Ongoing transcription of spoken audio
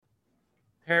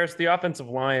Harris, the offensive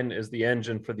line is the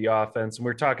engine for the offense, and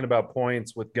we're talking about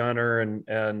points with Gunner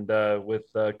and with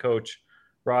Coach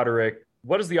Roderick.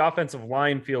 What does the offensive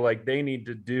line feel like they need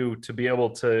to do to be able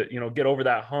to, get over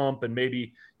that hump and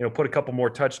maybe, put a couple more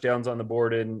touchdowns on the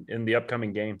board in the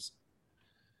upcoming games?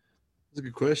 That's a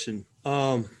good question.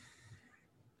 I'd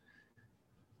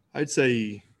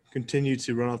say continue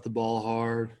to run off the ball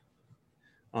hard.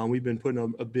 We've been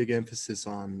putting a big emphasis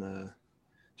on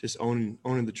just owning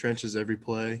the trenches every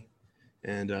play,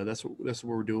 and that's what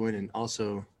we're doing, and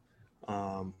also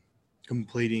um,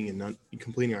 completing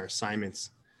our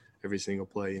assignments every single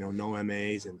play. No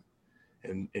MAs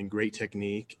and great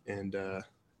technique, and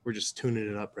we're just tuning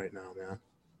it up right now, man.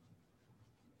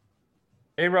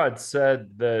 A-Rod said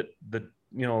that the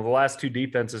last two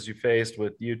defenses you faced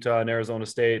with Utah and Arizona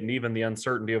State, and even the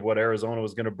uncertainty of what Arizona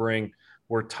was going to bring,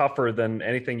 were tougher than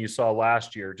anything you saw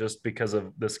last year, just because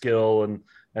of the skill and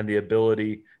the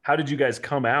ability. How did you guys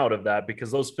come out of that?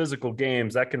 Because those physical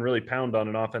games that can really pound on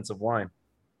an offensive line.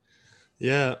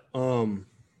 Yeah,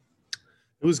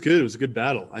 it was good. It was a good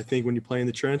battle. I think when you play in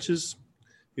the trenches,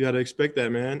 you got to expect that,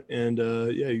 man. And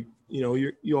yeah,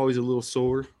 you're always always a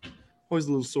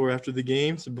little sore after the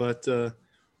games, but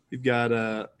we've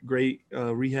got great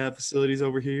rehab facilities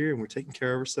over here, and we're taking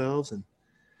care of ourselves and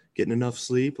getting enough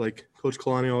sleep, like Coach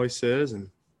Kalani always says, and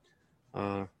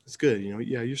it's good.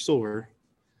 Yeah, you're sore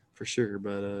for sure,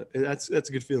 but that's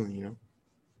a good feeling.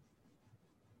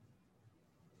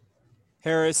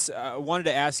 Harris, I wanted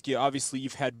to ask you. Obviously,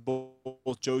 you've had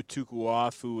both Joe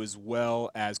Tukuafu as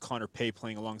well as Connor Pay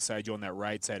playing alongside you on that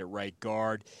right side at right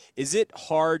guard. Is it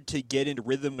hard to get into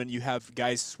rhythm when you have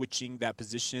guys switching that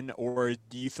position, or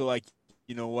do you feel like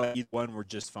either one were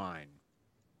just fine?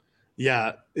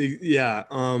 Yeah.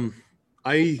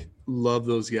 I love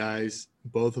those guys,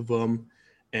 both of them,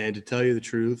 and to tell you the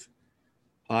truth,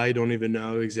 I don't even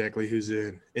know exactly who's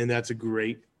in, and that's a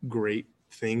great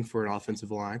thing for an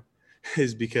offensive line,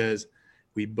 is because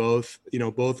we both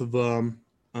of them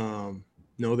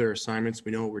know their assignments.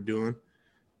 We know what we're doing,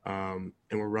 and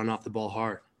we're running off the ball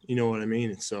hard. You know what I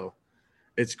mean? And so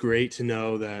it's great to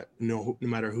know that no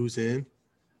matter who's in,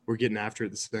 we're getting after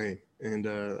it the same, and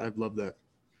I've loved that.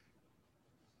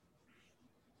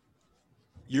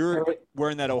 You're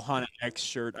wearing that Ohana X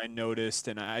shirt, I noticed,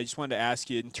 and I just wanted to ask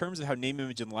you, in terms of how name,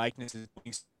 image, and likeness is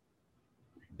being,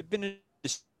 it been a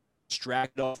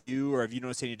distract off you, or have you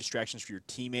noticed any distractions for your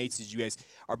teammates as you guys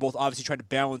are both obviously trying to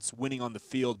balance winning on the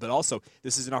field, but also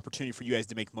this is an opportunity for you guys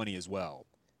to make money as well?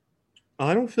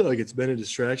 I don't feel like it's been a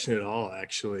distraction at all,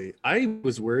 actually. I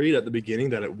was worried at the beginning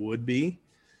that it would be,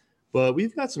 but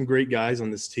we've got some great guys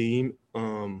on this team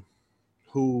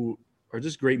who are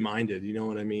just great minded. You know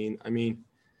what I mean?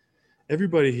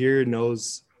 Everybody here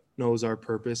knows our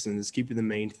purpose and is keeping the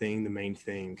main thing the main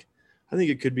thing. I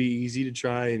think it could be easy to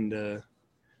try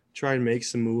and make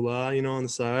some moolah, on the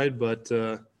side, but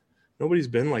nobody's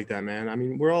been like that,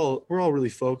 man. We're all really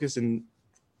focused and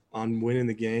on winning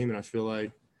the game, and I feel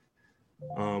like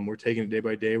we're taking it day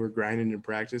by day. We're grinding in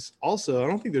practice. Also, I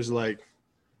don't think there's like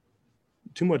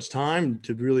too much time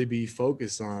to really be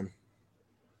focused on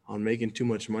making too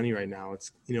much money right now.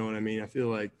 It's what I mean. I feel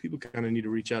like people kind of need to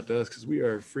reach out to us because we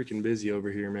are freaking busy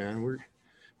over here, man.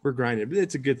 We're grinding, but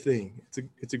it's a good thing.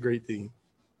 It's a great thing.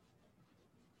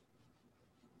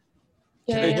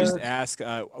 Can I Yeah, just ask?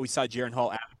 We saw Jaron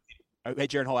Hall. Had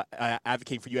Jaron Hall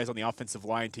advocating for you guys on the offensive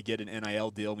line to get an NIL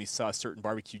deal, and we saw a certain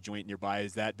barbecue joint nearby.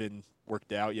 Has that been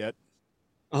worked out yet?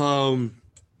 Um,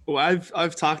 well,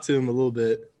 I've talked to him a little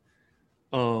bit.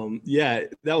 Yeah,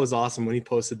 that was awesome when he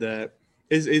posted that.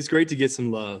 It's great to get some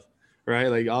love, right?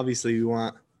 Like obviously we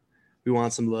want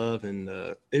some love, and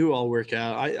it will all work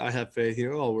out. I have faith,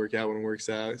 it'll all work out when it works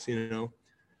out, and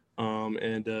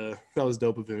that was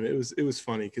dope of him. It was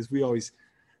funny because we always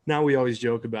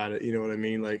joke about it. You know what I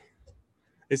mean? Like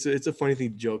it's a funny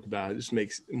thing to joke about. It just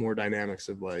makes more dynamics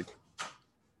of like,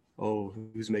 oh,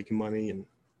 who's making money, and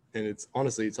it's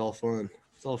honestly it's all fun.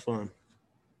 It's all fun.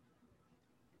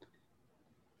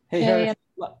 Hey, Yeah, Harris,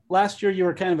 yeah. last year you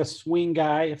were kind of a swing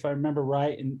guy, if I remember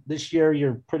right, and this year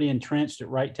you're pretty entrenched at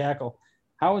right tackle.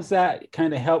 How has that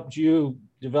kind of helped you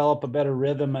develop a better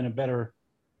rhythm and a better,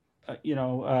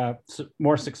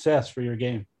 more success for your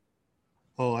game?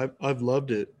 Oh, I've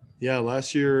loved it. Yeah,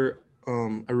 last year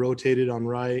I rotated on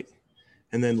right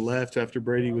and then left after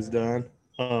Brady was done.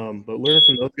 But learning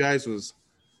from those guys was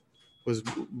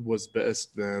was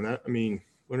best, man.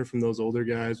 Learning from those older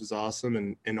guys was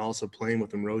awesome, and also playing with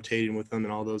them, rotating with them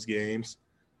in all those games.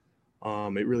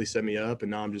 It really set me up,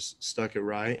 and now I'm just stuck at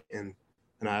right, and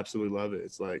I absolutely love it.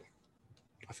 It's like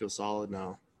I feel solid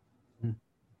now.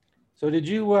 So did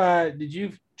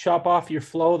you chop off your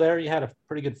flow there? You had a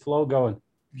pretty good flow going.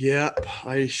 Yeah,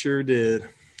 I sure did.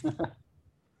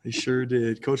 I sure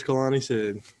did. Coach Kalani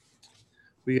said,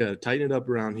 we got to tighten it up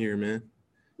around here, man.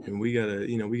 And we got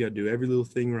to, we got to do every little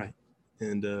thing right.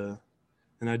 And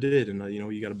I did. And,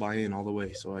 you got to buy in all the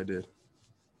way. So I did.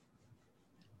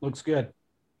 Looks good.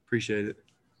 Appreciate it.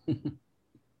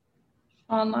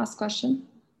 Sean, last question.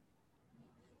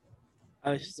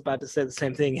 I was just about to say the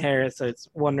same thing, Harris. I was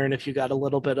wondering if you got a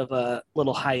little bit of a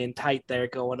little high and tight there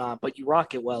going on, but you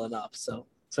rock it well enough. So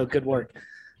good work.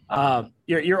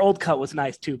 Your old cut was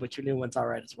nice too, but your new one's all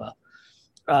right as well.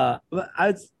 But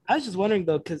I was just wondering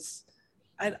though, because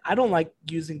I don't like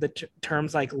using the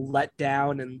terms like let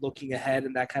down and looking ahead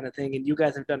and that kind of thing. And you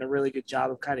guys have done a really good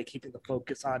job of kind of keeping the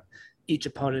focus on each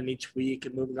opponent each week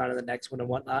and moving on to the next one and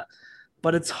whatnot.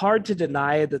 But it's hard to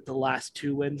deny that the last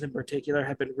 2 wins in particular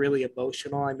have been really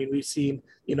emotional. I mean, we've seen,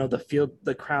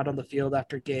 the crowd on the field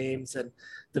after games and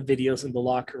the videos in the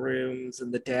locker rooms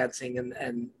and the dancing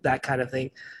and that kind of thing.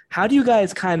 How do you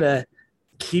guys kind of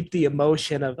keep the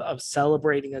emotion of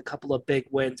celebrating a couple of big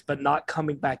wins, but not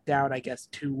coming back down, I guess,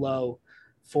 too low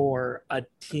for a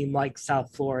team like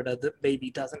South Florida that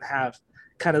maybe doesn't have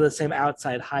kind of the same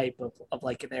outside hype of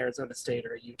like an Arizona State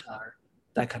or a Utah or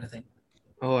that kind of thing?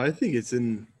 Oh, I think it's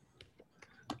in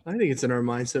our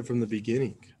mindset from the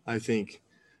beginning. I think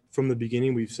from the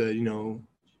beginning we've said,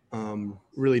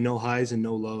 really no highs and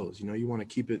no lows. You want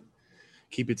to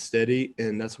keep it steady,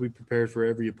 and that's what we prepared for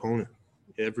every opponent.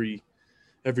 Every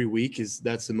week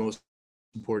that's the most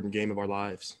important game of our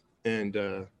lives, and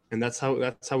that's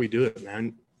how we do it,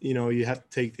 man. You have to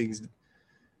take things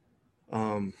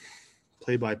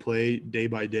play by play, day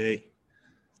by day.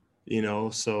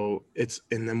 So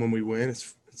and then when we win,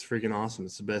 it's freaking awesome.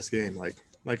 It's the best game.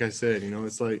 Like I said,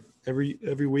 it's like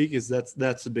every week that's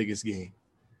the biggest game.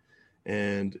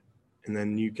 And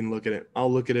then you can look at it.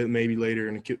 I'll look at it maybe later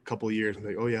in a couple of years and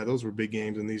be like, oh yeah, those were big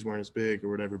games and these weren't as big or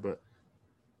whatever. But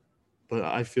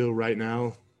I feel right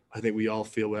now, I think we all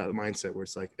feel that mindset where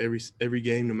it's like every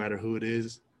game, no matter who it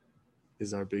is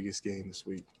our biggest game this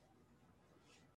week.